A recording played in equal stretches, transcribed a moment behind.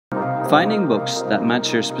Finding books that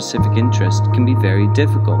match your specific interest can be very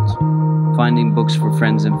difficult. Finding books for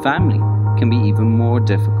friends and family can be even more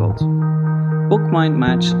difficult.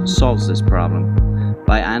 Bookmindmatch solves this problem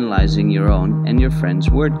by analyzing your own and your friends'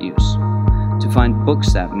 word use to find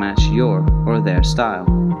books that match your or their style.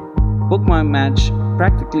 Bookmindmatch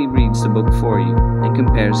practically reads the book for you and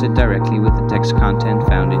compares it directly with the text content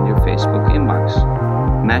found in your Facebook inbox,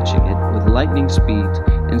 matching it with lightning speed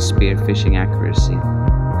and spearfishing accuracy.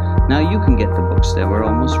 Now you can get the books that were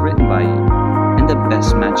almost written by you and the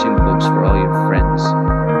best matching books for all your friends.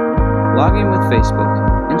 Log in with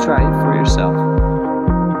Facebook and try it for yourself.